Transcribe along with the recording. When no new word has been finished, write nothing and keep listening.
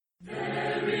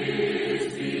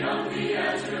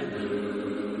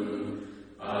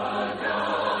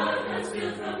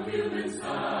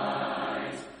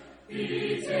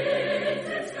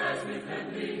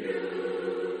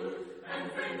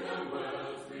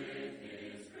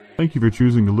Thank you for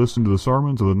choosing to listen to the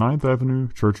sermons of the Ninth Avenue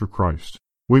Church of Christ.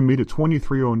 We meet at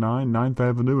 2309 9th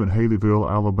Avenue in Haleyville,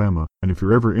 Alabama, and if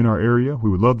you're ever in our area,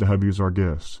 we would love to have you as our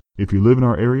guest. If you live in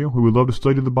our area, we would love to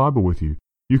study the Bible with you.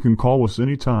 You can call us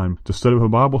anytime to set up a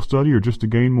Bible study or just to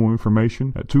gain more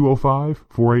information at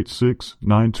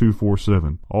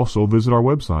 205-486-9247. Also, visit our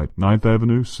website,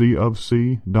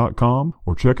 9thavenueCofC.com,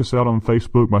 or check us out on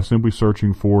Facebook by simply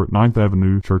searching for Ninth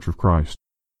Avenue Church of Christ.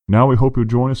 Now we hope you'll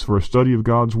join us for a study of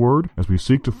God's Word as we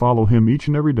seek to follow Him each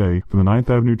and every day from the Ninth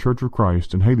Avenue Church of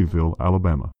Christ in Haleyville,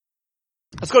 Alabama.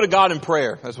 Let's go to God in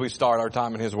prayer as we start our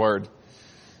time in His Word.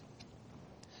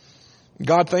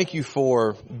 God, thank you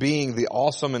for being the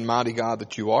awesome and mighty God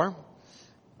that you are.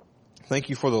 Thank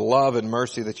you for the love and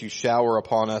mercy that you shower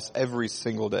upon us every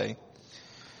single day.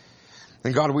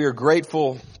 And God, we are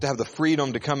grateful to have the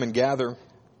freedom to come and gather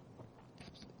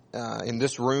in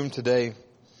this room today,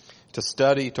 to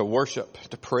study, to worship,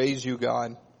 to praise you,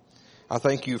 God. I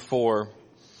thank you for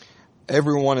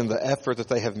everyone and the effort that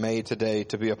they have made today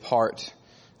to be a part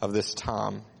of this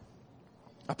time.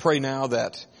 I pray now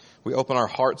that we open our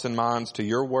hearts and minds to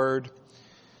your word.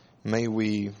 May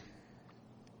we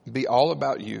be all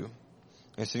about you.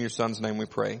 It's in your Son's name we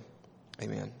pray.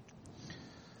 Amen.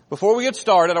 Before we get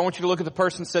started, I want you to look at the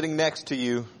person sitting next to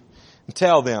you and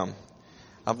tell them,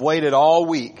 I've waited all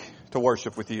week to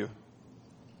worship with you.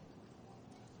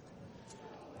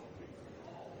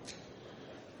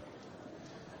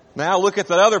 Now look at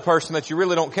that other person that you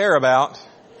really don't care about.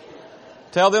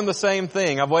 Tell them the same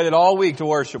thing. I've waited all week to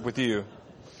worship with you.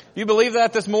 You believe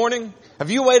that this morning?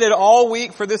 Have you waited all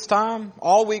week for this time?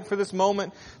 All week for this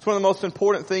moment? It's one of the most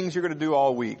important things you're going to do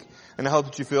all week. And I hope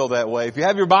that you feel that way. If you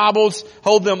have your Bibles,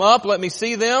 hold them up. Let me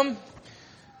see them.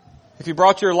 If you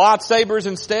brought your lightsabers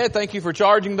instead, thank you for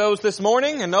charging those this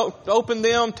morning. And open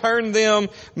them, turn them,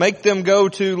 make them go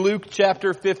to Luke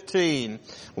chapter 15.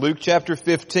 Luke chapter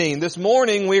 15. This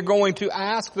morning we're going to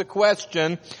ask the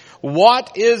question,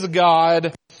 what is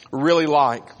God really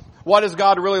like? What is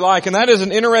God really like? And that is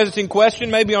an interesting question,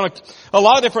 maybe on a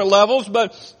lot of different levels,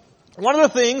 but one of the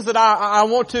things that I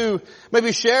want to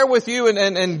maybe share with you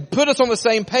and put us on the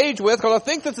same page with, because I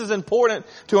think this is important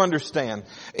to understand,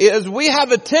 is we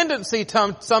have a tendency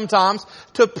sometimes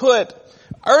to put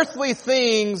earthly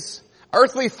things,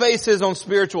 earthly faces on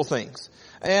spiritual things.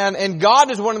 And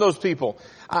God is one of those people.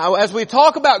 As we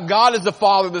talk about God as the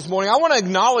Father this morning, I want to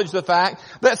acknowledge the fact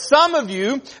that some of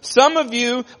you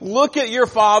look at your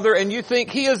Father and you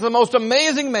think He is the most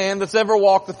amazing man that's ever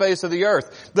walked the face of the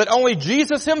earth. That only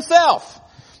Jesus Himself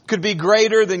could be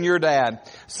greater than your dad.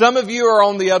 Some of you are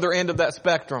on the other end of that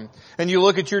spectrum. And you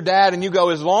look at your dad and you go,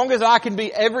 as long as I can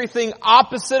be everything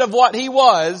opposite of what he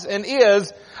was and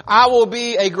is, I will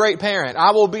be a great parent.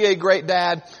 I will be a great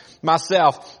dad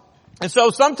myself. And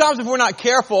so sometimes if we're not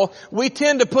careful, we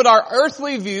tend to put our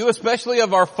earthly view, especially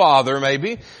of our Father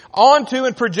maybe, onto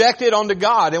and project it onto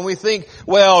God. And we think,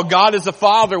 well, God is a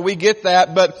Father, we get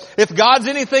that, but if God's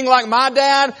anything like my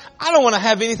dad, I don't want to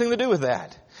have anything to do with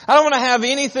that. I don't want to have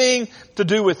anything to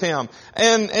do with Him.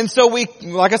 And so we,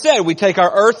 like I said, we take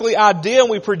our earthly idea and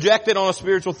we project it on a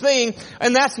spiritual thing,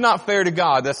 and that's not fair to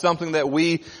God. That's something that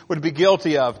we would be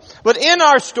guilty of. But in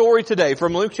our story today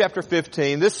from Luke chapter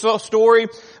 15, this story,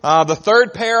 the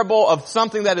third parable of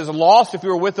something that is lost. If you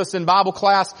were with us in Bible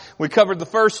class, we covered the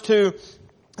first two.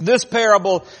 This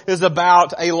parable is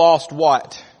about a lost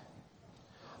what?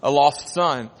 A lost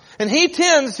son. And he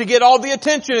tends to get all the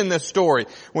attention in this story.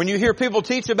 When you hear people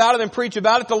teach about it and preach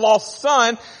about it, the lost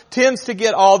son tends to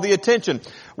get all the attention.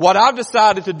 What I've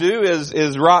decided to do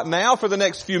is right now, for the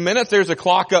next few minutes, there's a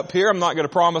clock up here. I'm not going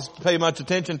to promise to pay much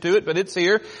attention to it, but it's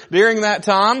here. During that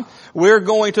time, we're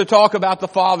going to talk about the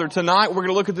father. Tonight, we're going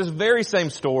to look at this very same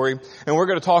story, and we're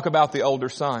going to talk about the older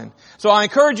son. So I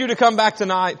encourage you to come back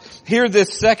tonight, hear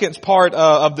this second part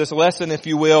of this lesson, if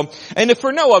you will. And if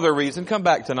for no other reason, come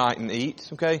back tonight and eat,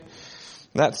 okay?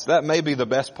 That may be the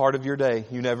best part of your day.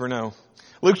 You never know.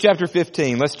 Luke chapter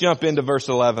 15. Let's jump into verse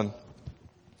 11.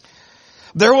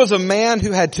 There was a man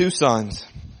who had 2 sons.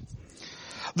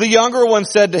 The younger one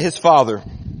said to his father,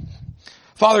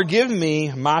 "Father, give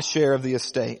me my share of the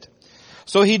estate."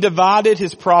 So he divided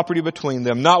his property between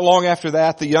them. Not long after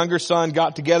that, the younger son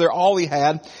got together all he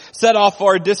had, set off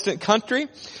for a distant country,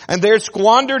 and there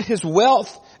squandered his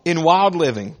wealth in wild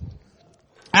living.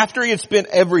 After he had spent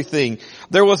everything,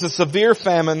 there was a severe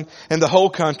famine in the whole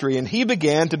country, and he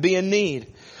began to be in need.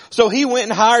 So he went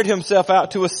and hired himself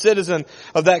out to a citizen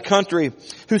of that country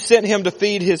who sent him to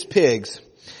feed his pigs.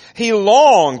 He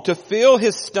longed to fill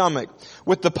his stomach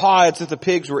with the pods that the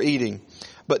pigs were eating,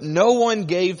 but no one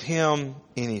gave him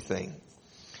anything.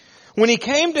 When he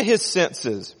came to his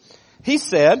senses, he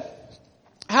said,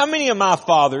 "How many of my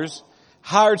father's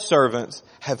hired servants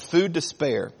have food to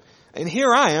spare? And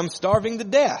here I am starving to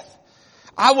death.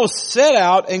 I will set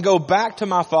out and go back to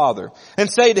my father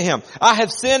and say to him, I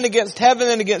have sinned against heaven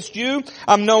and against you.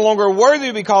 I'm no longer worthy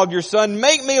to be called your son.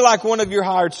 Make me like one of your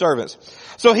hired servants."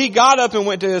 So he got up and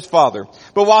went to his father.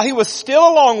 But while he was still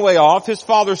a long way off, his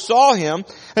father saw him,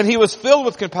 and he was filled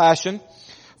with compassion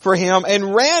for him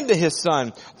and ran to his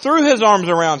son, threw his arms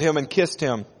around him and kissed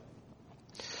him.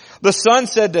 The son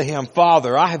said to him,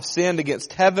 "Father, I have sinned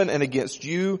against heaven and against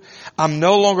you. I'm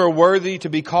no longer worthy to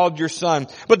be called your son."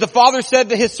 But the father said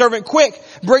to his servant, "Quick,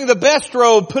 bring the best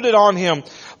robe, put it on him.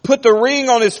 Put the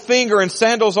ring on his finger and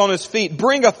sandals on his feet.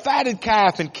 Bring a fatted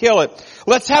calf and kill it.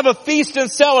 Let's have a feast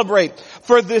and celebrate.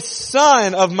 For this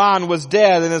son of mine was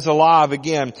dead and is alive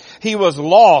again. He was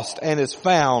lost and is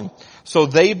found." So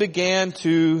they began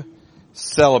to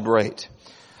celebrate.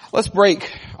 Let's break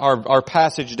our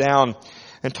passage down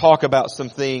and talk about some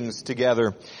things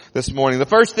together this morning. The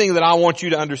first thing that I want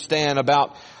you to understand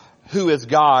about who is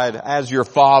God as your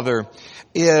Father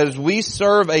is we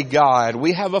serve a God.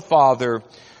 We have a Father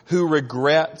who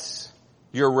regrets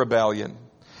your rebellion.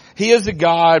 He is a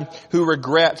God who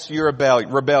regrets your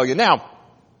rebellion. Now,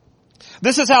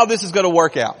 this is how this is going to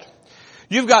work out.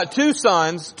 You've got two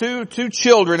sons, two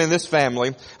children in this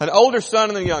family, an older son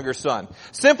and a younger son.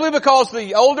 Simply because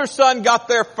the older son got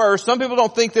there first, some people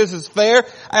don't think this is fair.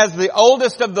 As the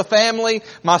oldest of the family,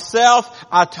 myself,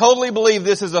 I totally believe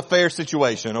this is a fair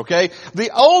situation, okay?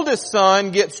 The oldest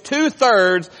son gets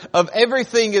 2/3 of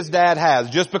everything his dad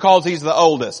has, just because he's the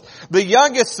oldest. The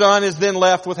youngest son is then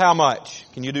left with how much?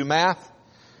 Can you do math?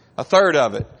 1/3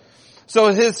 of it. So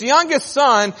his youngest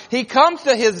son, he comes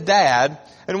to his dad,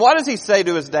 and what does he say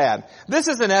to his dad? This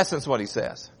is in essence what he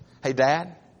says. "Hey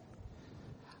Dad,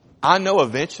 I know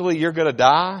eventually you're going to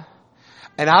die,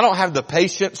 and I don't have the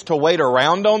patience to wait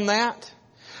around on that.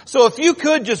 So if you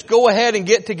could just go ahead and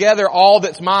get together all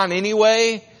that's mine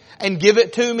anyway and give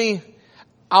it to me,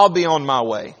 I'll be on my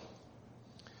way."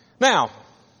 Now,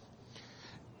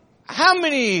 how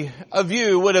many of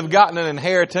you would have gotten an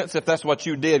inheritance if that's what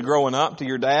you did growing up to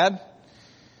your dad?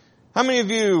 How many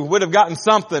of you would have gotten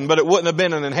something, but it wouldn't have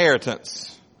been an inheritance?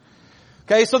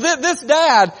 Okay, so this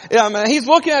dad, he's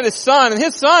looking at his son, and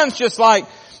his son's just like,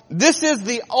 this is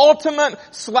the ultimate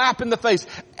slap in the face.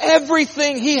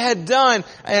 Everything he had done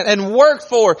and worked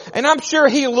for, and I'm sure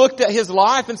he looked at his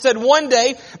life and said, one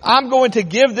day, I'm going to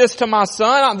give this to my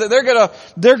son. They're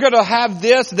gonna have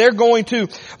this. They're going to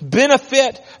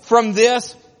benefit from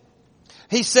this.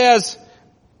 He says,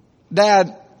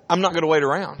 "Dad, I'm not going to wait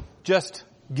around. Just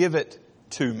give it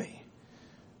to me."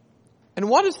 And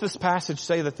what does this passage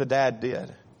say that the dad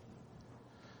did?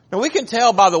 Now we can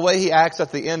tell by the way he acts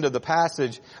at the end of the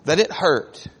passage that it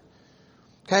hurt.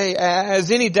 Okay,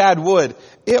 as any dad would.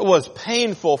 It was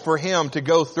painful for him to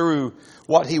go through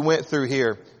what he went through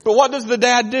here. But what does the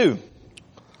dad do?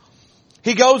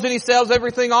 He goes and he sells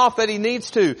everything off that he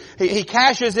needs to. He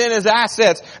cashes in his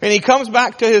assets, and he comes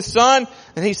back to his son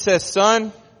and he says,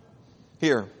 "Son,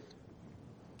 here.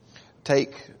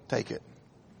 Take it."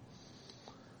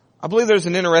 I believe there's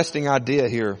an interesting idea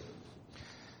here.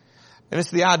 And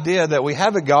it's the idea that we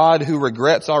have a God who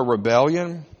regrets our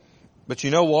rebellion, but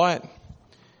you know what?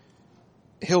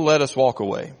 He'll let us walk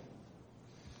away.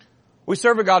 We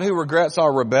serve a God who regrets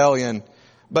our rebellion,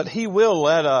 but He will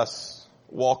let us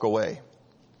walk away.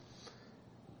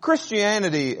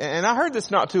 Christianity, and I heard this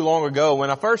not too long ago.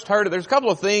 When I first heard it, there's a couple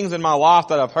of things in my life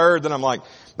that I've heard that I'm like,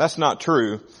 that's not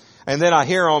true. And then I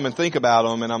hear them and think about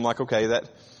them, and I'm like, okay,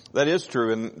 that is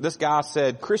true. And this guy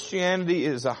said Christianity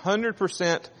is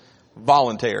 100%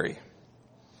 voluntary.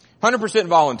 100%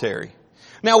 voluntary.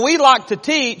 Now we like to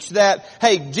teach that,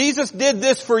 hey, Jesus did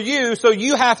this for you, so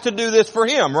you have to do this for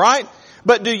Him, right?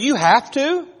 But do you have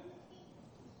to?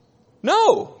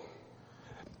 No.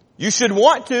 You should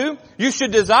want to, you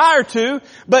should desire to,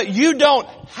 but you don't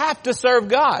have to serve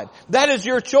God. That is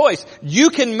your choice. You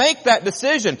can make that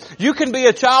decision. You can be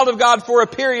a child of God for a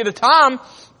period of time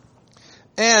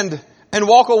and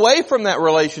walk away from that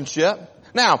relationship.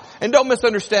 Now, and don't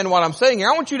misunderstand what I'm saying here.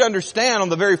 I want you to understand on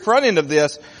the very front end of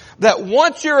this that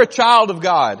once you're a child of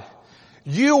God,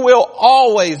 you will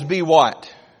always be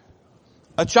what?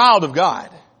 A child of God.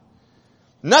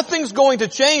 Nothing's going to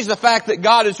change the fact that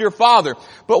God is your Father.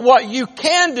 But what you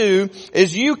can do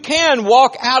is you can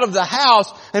walk out of the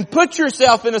house and put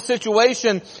yourself in a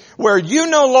situation where you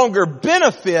no longer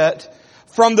benefit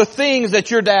from the things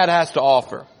that your dad has to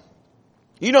offer.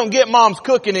 You don't get mom's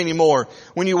cooking anymore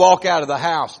when you walk out of the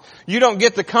house. You don't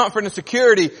get the comfort and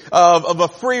security of a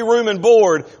free room and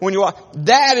board when you walk.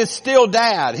 Dad is still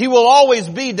dad. He will always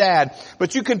be dad.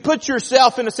 But you can put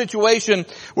yourself in a situation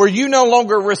where you no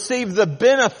longer receive the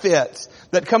benefits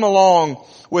that come along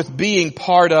with being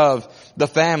part of the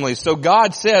family. So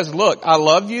God says, look, I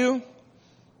love you,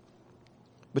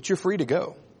 but you're free to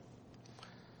go.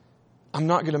 I'm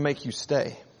not going to make you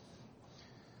stay.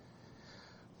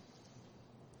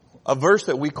 A verse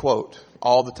that we quote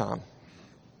all the time.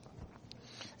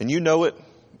 And you know it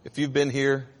if you've been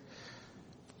here.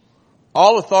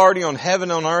 All authority on heaven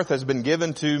and on earth has been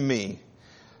given to me.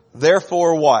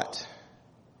 Therefore what?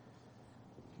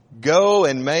 Go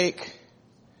and make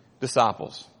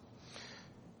disciples.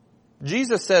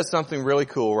 Jesus says something really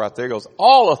cool right there. He goes,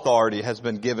 all authority has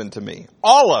been given to me.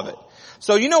 All of it.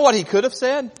 So you know what he could have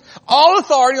said? All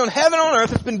authority on heaven and on earth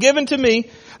has been given to me.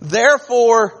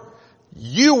 Therefore,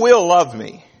 you will love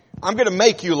me. I'm going to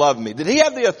make you love me. Did he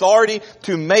have the authority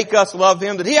to make us love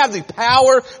him? Did he have the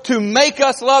power to make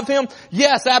us love him?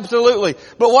 Yes, absolutely.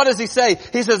 But what does he say?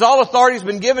 He says, all authority has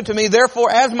been given to me. Therefore,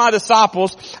 as my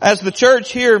disciples, as the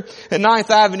church here at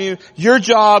 9th Avenue, your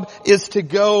job is to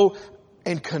go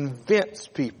and convince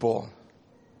people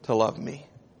to love me.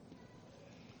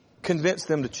 Convince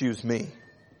them to choose me.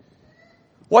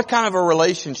 What kind of a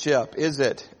relationship is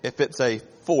it if it's a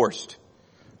forced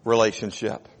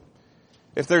relationship?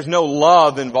 If there's no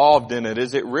love involved in it,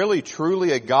 is it really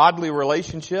truly a godly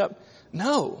relationship?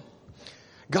 No.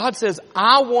 God says,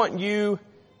 I want you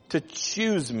to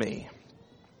choose me.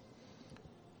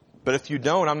 But if you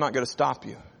don't, I'm not going to stop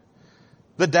you.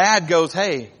 The dad goes,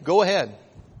 hey, go ahead.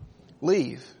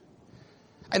 Leave.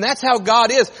 And that's how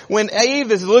God is. When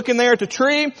Eve is looking there at the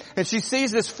tree and she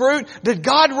sees this fruit, did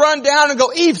God run down and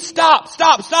go, Eve, stop.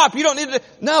 You don't need to.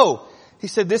 No. He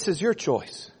said, this is your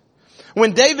choice.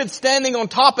 When David's standing on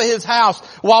top of his house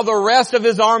while the rest of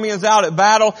his army is out at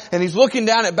battle and he's looking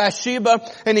down at Bathsheba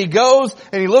and he goes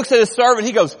and he looks at his servant,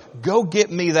 he goes, go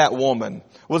get me that woman.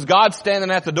 Was God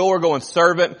standing at the door going,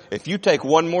 servant, if you take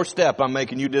one more step, I'm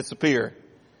making you disappear?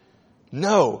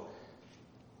 No.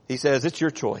 He says, it's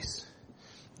your choice.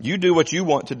 You do what you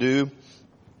want to do.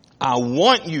 I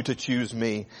want you to choose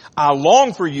me. I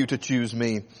long for you to choose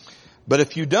me. But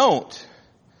if you don't,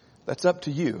 that's up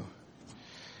to you.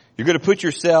 You're going to put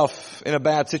yourself in a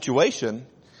bad situation,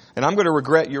 and I'm going to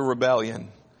regret your rebellion,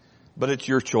 but it's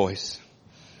your choice.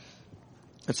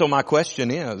 And so my question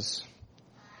is,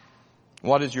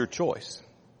 what is your choice?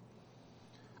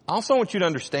 I also want you to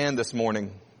understand this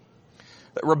morning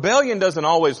that rebellion doesn't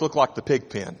always look like the pig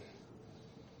pen.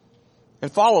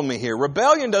 And follow me here.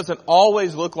 Rebellion doesn't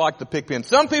always look like the pig pen.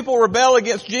 Some people rebel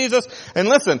against Jesus, and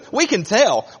listen, we can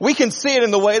tell. We can see it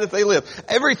in the way that they live.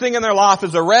 Everything in their life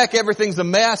is a wreck. Everything's a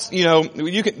mess.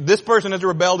 This person has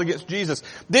rebelled against Jesus.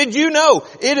 Did you know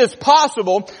it is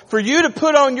possible for you to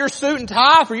put on your suit and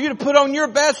tie, for you to put on your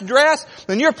best dress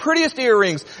and your prettiest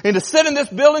earrings, and to sit in this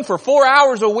building for 4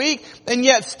 hours a week, and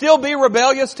yet still be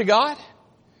rebellious to God?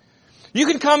 You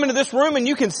can come into this room and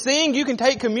you can sing, you can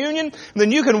take communion, and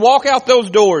then you can walk out those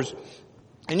doors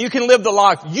and you can live the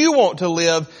life you want to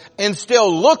live and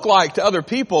still look like to other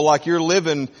people like you're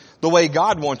living the way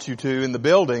God wants you to in the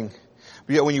building.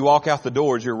 But yet when you walk out the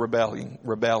doors, you're rebelling.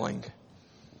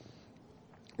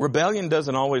 Rebellion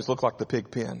doesn't always look like the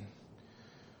pig pen.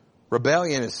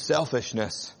 Rebellion is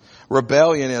selfishness.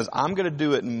 Rebellion is, I'm going to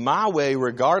do it my way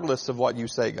regardless of what you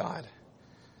say, God.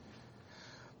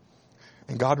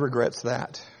 And God regrets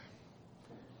that.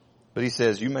 But he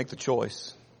says, you make the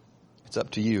choice. It's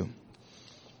up to you.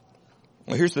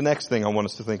 Well, here's the next thing I want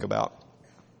us to think about.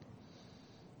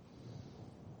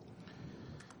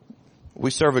 We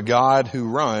serve a God who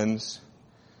runs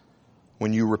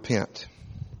when you repent.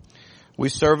 We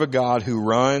serve a God who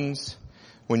runs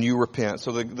when you repent.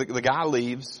 So the guy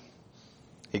leaves.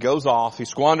 He goes off. He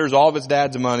squanders all of his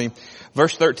dad's money.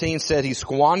 Verse 13 said he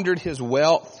squandered his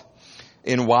wealth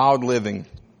in wild living.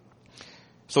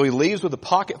 So he leaves with a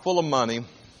pocket full of money,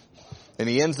 and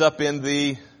he ends up in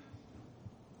the,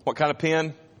 what kind of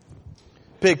pen?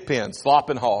 Pig pen,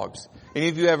 slopping hogs. Any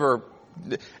of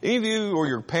you or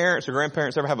your parents or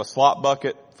grandparents ever have a slop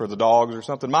bucket for the dogs or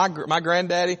something? My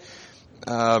granddaddy,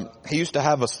 he used to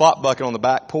have a slop bucket on the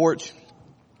back porch,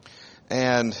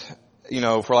 and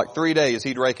for like 3 days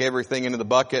he'd rake everything into the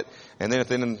bucket, and then at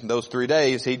the end of those 3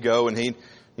 days he'd go and he'd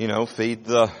feed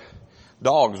the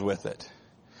dogs with it.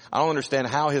 I don't understand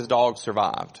how his dogs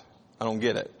survived. I don't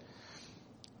get it.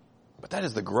 But that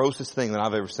is the grossest thing that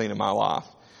I've ever seen in my life.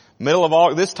 Middle of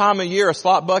August, this time of year, a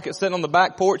slop bucket sitting on the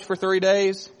back porch for 3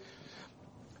 days.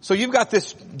 So you've got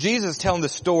this, Jesus telling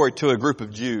this story to a group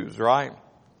of Jews, right?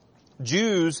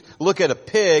 Jews look at a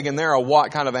pig and they're a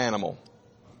what kind of animal?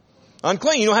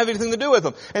 Unclean. You don't have anything to do with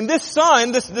them. And this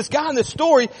son, this guy in this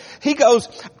story, he goes,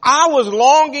 I was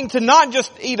longing to not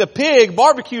just eat a pig.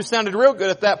 Barbecue sounded real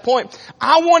good at that point.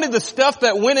 I wanted the stuff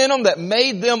that went in them that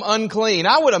made them unclean.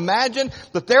 I would imagine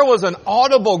that there was an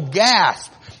audible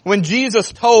gasp when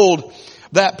Jesus told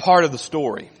that part of the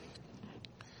story.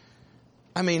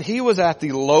 I mean, he was at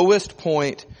the lowest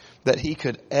point that he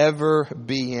could ever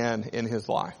be in his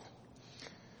life.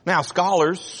 Now,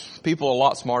 scholars, people a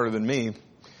lot smarter than me,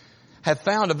 have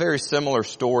found a very similar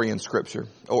story in Scripture,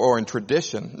 or in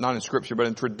tradition, not in Scripture, but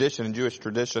in tradition, in Jewish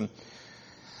tradition.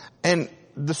 And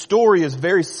the story is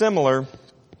very similar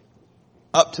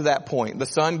up to that point. The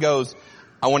son goes,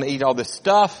 I want to eat all this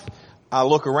stuff. I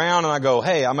look around and I go,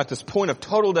 hey, I'm at this point of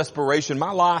total desperation.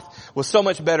 My life was so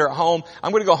much better at home.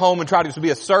 I'm going to go home and try to just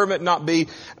be a servant, not be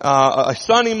a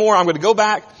son anymore. I'm going to go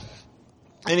back.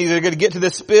 And he's going to get to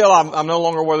this spiel. I'm no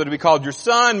longer worthy to be called your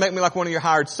son. Make me like one of your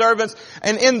hired servants.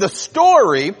 And in the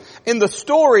story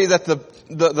that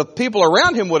the people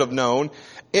around him would have known,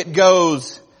 it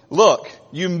goes, look,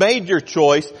 you made your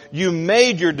choice. You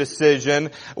made your decision.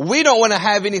 We don't want to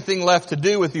have anything left to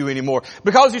do with you anymore.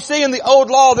 Because you see, in the old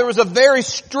law, there was a very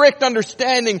strict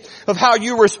understanding of how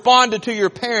you responded to your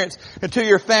parents and to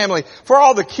your family. For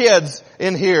all the kids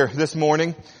in here this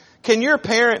morning, can your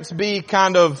parents be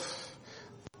kind of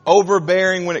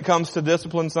overbearing when it comes to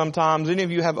discipline sometimes? Any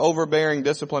of you have overbearing,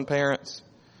 disciplined parents?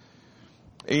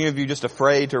 Any of you just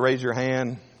afraid to raise your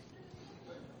hand?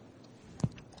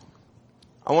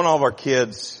 I want all of our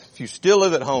kids, if you still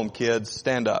live at home, kids,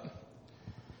 stand up.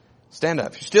 Stand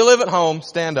up. If you still live at home,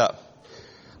 stand up.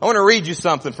 I want to read you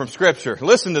something from Scripture.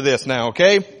 Listen to this now,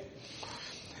 okay?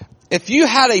 If you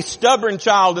had a stubborn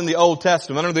child in the Old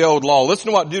Testament, under the old law, listen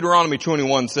to what Deuteronomy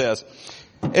 21 says.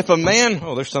 If a man,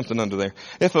 there's something under there.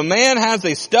 If a man has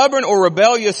a stubborn or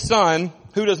rebellious son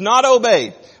who does not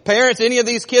obey. Parents, any of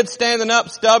these kids standing up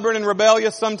stubborn and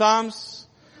rebellious sometimes?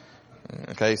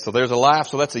 Okay, so there's a laugh,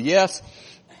 so that's a yes.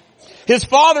 His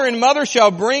father and mother shall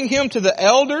bring him to the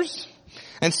elders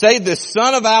and say, this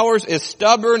son of ours is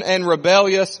stubborn and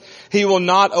rebellious. He will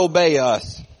not obey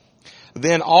us.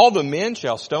 Then all the men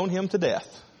shall stone him to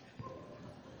death.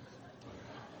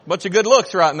 Bunch of good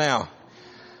looks right now.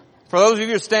 For those of you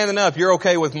who are standing up, you're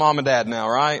okay with mom and dad now,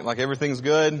 right? Like everything's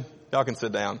good? Y'all can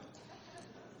sit down.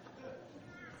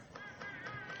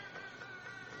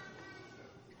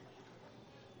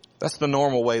 That's the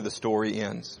normal way the story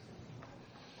ends.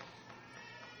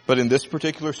 But in this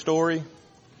particular story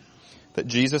that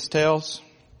Jesus tells,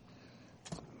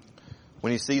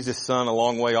 when he sees his son a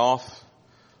long way off,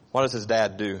 what does his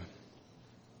dad do?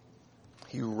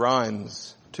 He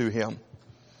runs to him.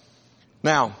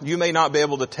 Now, you may not be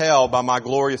able to tell by my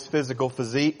glorious physical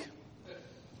physique.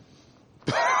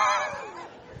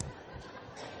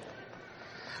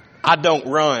 I don't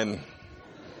run.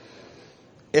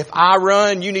 If I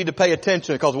run, you need to pay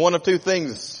attention because one of two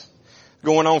things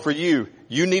going on for you.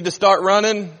 You need to start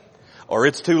running or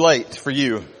it's too late for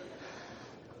you.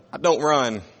 I don't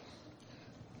run.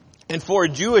 And for a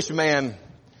Jewish man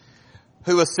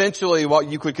who essentially what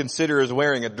you could consider is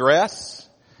wearing a dress,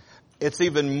 it's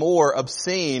even more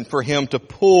obscene for him to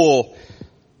pull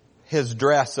his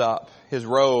dress up, his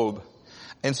robe,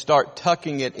 and start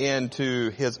tucking it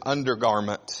into his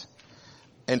undergarment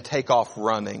and take off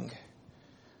running.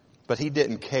 But he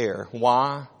didn't care.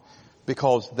 Why?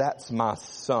 Because that's my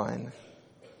son.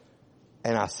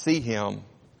 And I see him.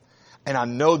 And I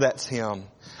know that's him.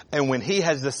 And when he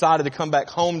has decided to come back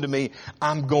home to me,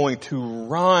 I'm going to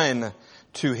run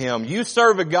to him. You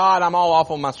serve a God, I'm all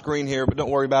off on my screen here, but don't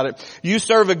worry about it. You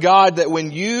serve a God that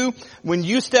when you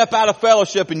step out of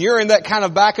fellowship and you're in that kind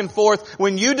of back and forth,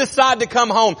 when you decide to come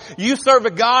home, you serve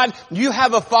a God, you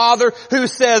have a Father who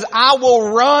says, I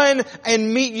will run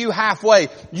and meet you halfway.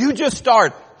 You just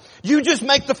start. You just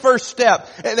make the first step.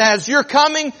 And as you're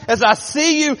coming, as I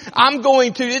see you, I'm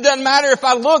going to, it doesn't matter if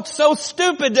I look so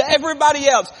stupid to everybody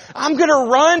else, I'm going to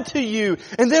run to you.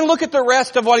 And then look at the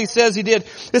rest of what he says he did.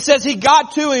 It says he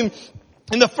got to him,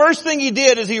 and the first thing he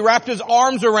did is he wrapped his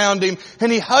arms around him and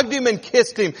he hugged him and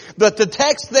kissed him. But the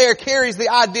text there carries the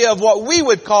idea of what we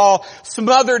would call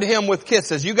smothered him with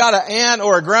kisses. You got an aunt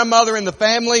or a grandmother in the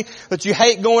family that you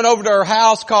hate going over to her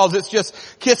house cause it's just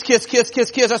kiss, kiss, kiss,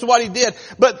 kiss, kiss. That's what he did.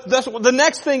 But the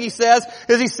next thing he says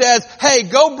is he says, hey,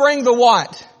 go bring the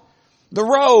what? The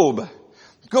robe.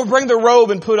 Go bring the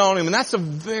robe and put on him. And that's a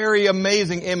very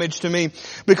amazing image to me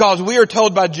because we are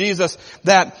told by Jesus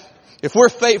that If we're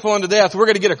faithful unto death, we're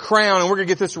going to get a crown and we're going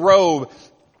to get this robe.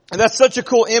 And that's such a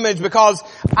cool image because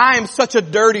I am such a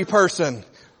dirty person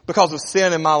because of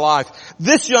sin in my life.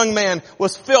 This young man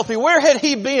was filthy. Where had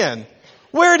he been?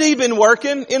 Where had he been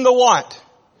working? In the what?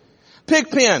 Pig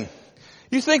pen.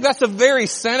 You think that's a very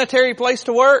sanitary place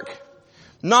to work?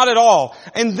 Not at all.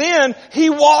 And then he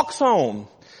walks home.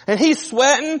 And he's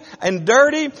sweating and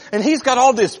dirty, and he's got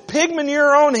all this pig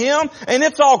manure on him, and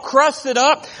it's all crusted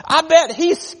up. I bet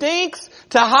he stinks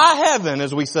to high heaven,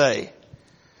 as we say.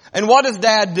 And what does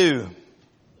Dad do?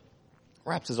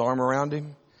 Wraps his arm around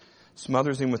him,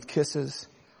 smothers him with kisses,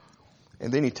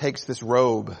 and then he takes this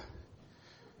robe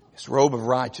of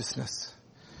righteousness,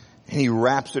 and he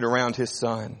wraps it around his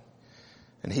son,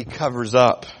 and he covers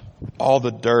up all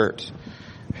the dirt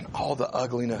and all the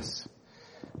ugliness.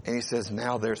 And he says,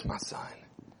 now there's my son.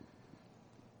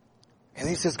 And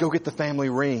he says, go get the family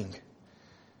ring.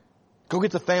 Go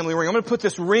get the family ring. I'm going to put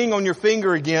this ring on your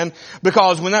finger again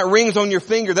because when that ring's on your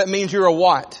finger, that means you're a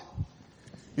what?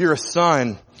 You're a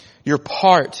son. You're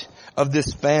part of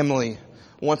this family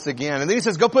once again. And then he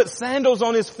says, go put sandals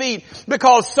on his feet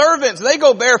because servants, they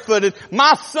go barefooted.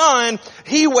 My son,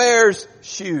 he wears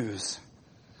shoes.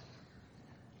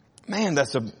 Man,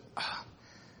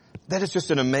 that is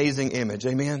just an amazing image.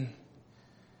 Amen?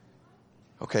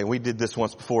 Okay, we did this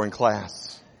once before in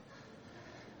class.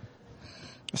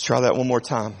 Let's try that one more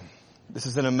time. This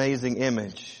is an amazing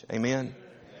image. Amen?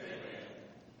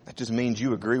 That just means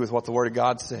you agree with what the Word of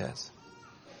God says.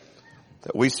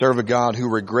 That we serve a God who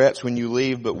regrets when you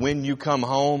leave, but when you come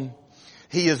home,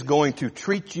 He is going to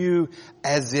treat you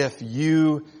as if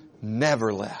you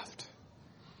never left.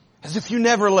 As if you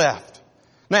never left.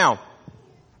 Now,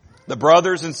 the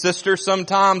brothers and sisters,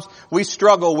 sometimes we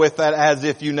struggle with that as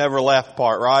if you never left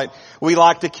part, right? We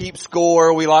like to keep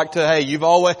score. We like to, hey,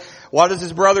 what does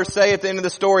his brother say at the end of the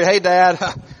story? Hey, Dad,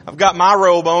 I've got my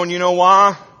robe on. You know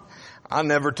why? I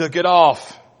never took it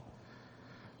off.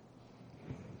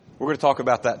 We're going to talk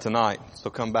about that tonight, so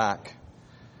come back.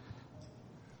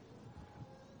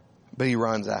 But he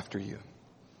runs after you.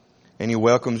 And he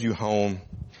welcomes you home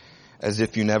as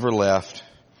if you never left.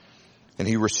 And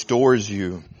he restores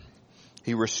you.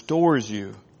 He restores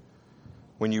you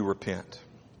when you repent.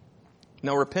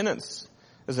 Now, repentance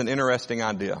is an interesting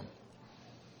idea.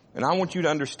 And I want you to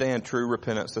understand true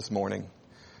repentance this morning.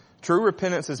 True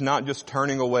repentance is not just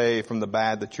turning away from the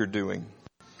bad that you're doing.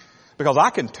 Because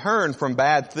I can turn from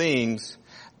bad things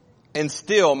and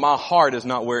still my heart is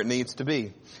not where it needs to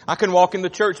be. I can walk in the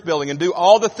church building and do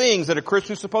all the things that a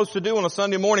Christian is supposed to do on a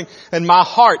Sunday morning and my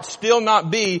heart still not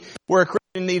be where a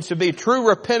Christian needs to be. True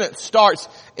repentance starts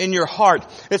in your heart.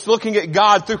 It's looking at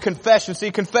God through confession. See,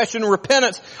 confession and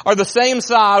repentance are the same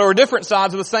side or different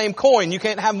sides of the same coin. You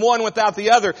can't have one without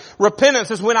the other.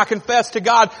 Repentance is when I confess to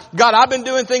God, God, I've been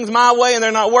doing things my way and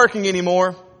they're not working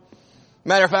anymore.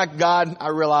 Matter of fact, God, I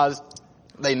realized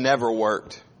they never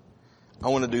worked. I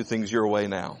want to do things your way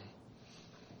now.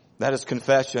 That is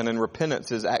confession, and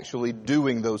repentance is actually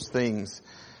doing those things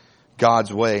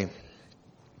God's way.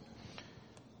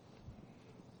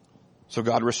 So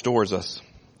God restores us.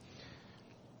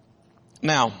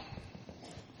 Now,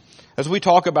 as we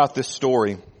talk about this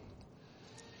story,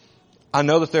 I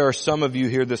know that there are some of you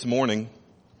here this morning.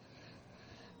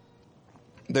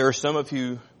 There are some of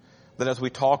you that as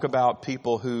we talk about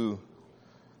people who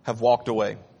have walked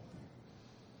away.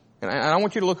 And I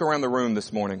want you to look around the room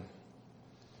this morning.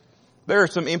 There are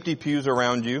some empty pews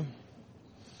around you.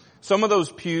 Some of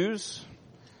those pews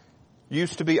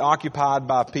used to be occupied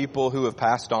by people who have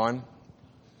passed on.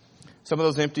 Some of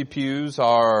those empty pews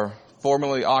are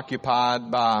formerly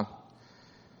occupied by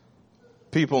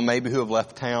people maybe who have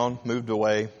left town, moved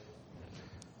away.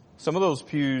 Some of those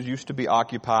pews used to be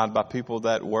occupied by people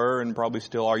that were and probably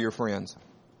still are your friends.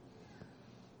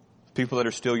 People that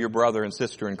are still your brother and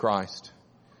sister in Christ.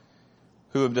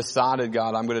 Who have decided,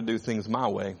 God, I'm going to do things my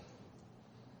way.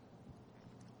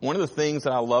 One of the things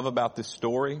that I love about this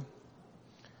story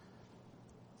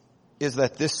is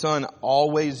that this son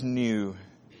always knew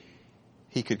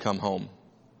he could come home.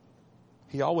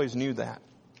 He always knew that.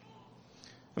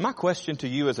 And my question to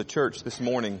you as a church this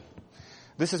morning,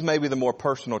 this is maybe the more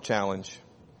personal challenge.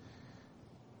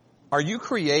 Are you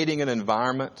creating an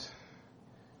environment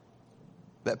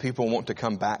that people want to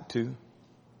come back to?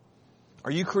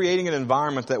 Are you creating an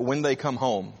environment that when they come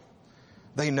home,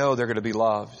 they know they're going to be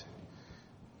loved?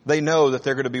 They know that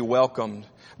they're going to be welcomed.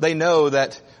 They know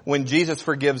that when Jesus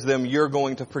forgives them, you're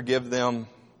going to forgive them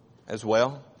as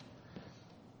well.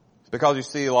 Because you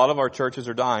see, a lot of our churches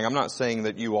are dying. I'm not saying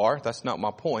that you are. That's not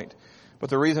my point. But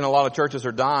the reason a lot of churches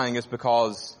are dying is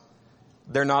because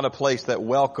they're not a place that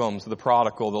welcomes the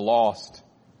prodigal, the lost,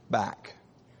 back.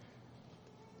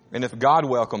 And if God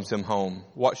welcomes him home,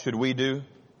 what should we do?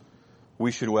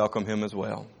 We should welcome him as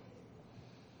well.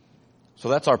 So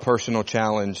that's our personal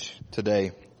challenge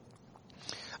today.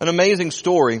 An amazing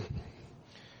story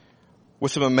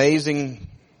with some amazing,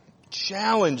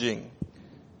 challenging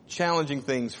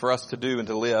things for us to do and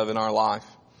to live in our life.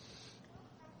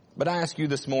 But I ask you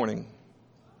this morning,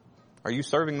 are you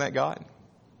serving that God?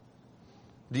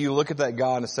 Do you look at that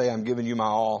God and say, I'm giving you my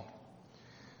all?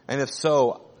 And if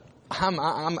so,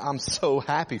 I'm so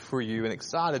happy for you and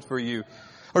excited for you.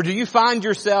 Or do you find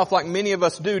yourself, like many of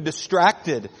us do,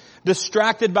 distracted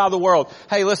by the world?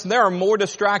 Hey, listen, there are more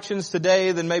distractions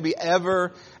today than maybe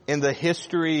ever in the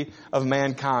history of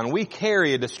mankind. We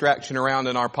carry a distraction around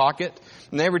in our pocket,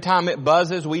 and every time it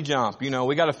buzzes, we jump. You know,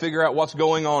 we got to figure out what's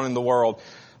going on in the world.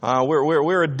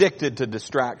 We're addicted to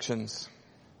distractions.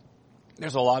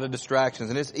 There's a lot of distractions,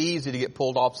 and it's easy to get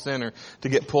pulled off center, to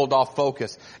get pulled off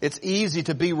focus. It's easy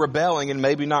to be rebelling and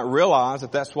maybe not realize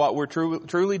that that's what we're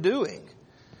truly doing.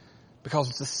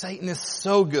 Because Satan is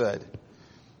so good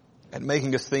at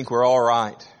making us think we're all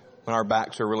right when our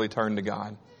backs are really turned to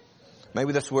God.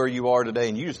 Maybe that's where you are today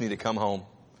and you just need to come home.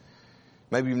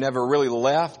 Maybe you've never really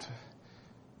left,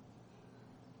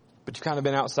 but you've kind of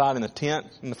been outside in the tent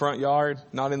in the front yard,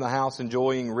 not in the house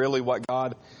enjoying really what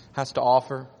God has to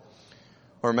offer.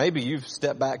 Or maybe you've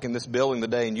stepped back in this building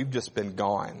today and you've just been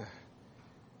gone.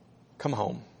 Come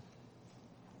home.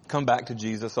 Come back to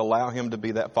Jesus. Allow him to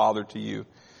be that Father to you.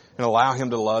 And allow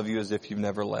him to love you as if you've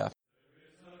never left.